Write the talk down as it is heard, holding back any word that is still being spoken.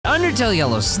Undertale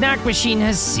Yellow's snack machine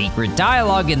has secret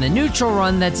dialogue in the neutral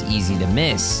run that's easy to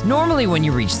miss. Normally when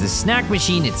you reach the snack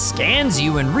machine, it scans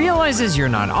you and realizes you're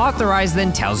not authorized,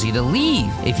 then tells you to leave.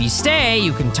 If you stay,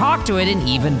 you can talk to it and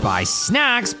even buy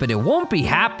snacks, but it won't be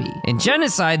happy. In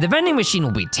Genocide, the vending machine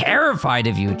will be terrified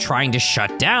of you, trying to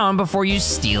shut down before you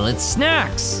steal its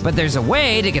snacks. But there's a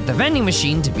way to get the vending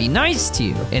machine to be nice to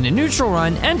you. In a neutral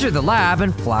run, enter the lab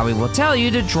and Flowey will tell you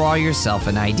to draw yourself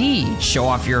an ID. Show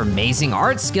off your amazing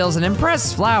art skills and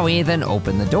impress Flowey, then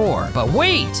open the door. But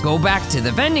wait! Go back to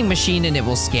the vending machine and it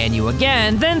will scan you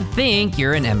again, then think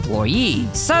you're an employee.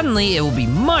 Suddenly, it will be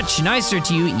much nicer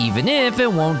to you even if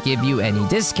it won't give you any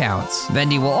discounts.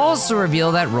 Vendy will also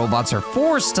reveal that robots are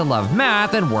forced to love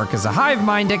math and work as a hive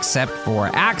mind except for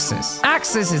Axis.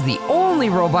 Axis is the only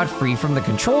robot free from the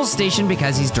control station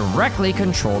because he's directly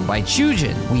controlled by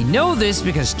Chujin. We know this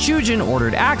because Chujin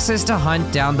ordered Axis to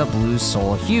hunt down the blue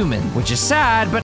soul human, which is sad, but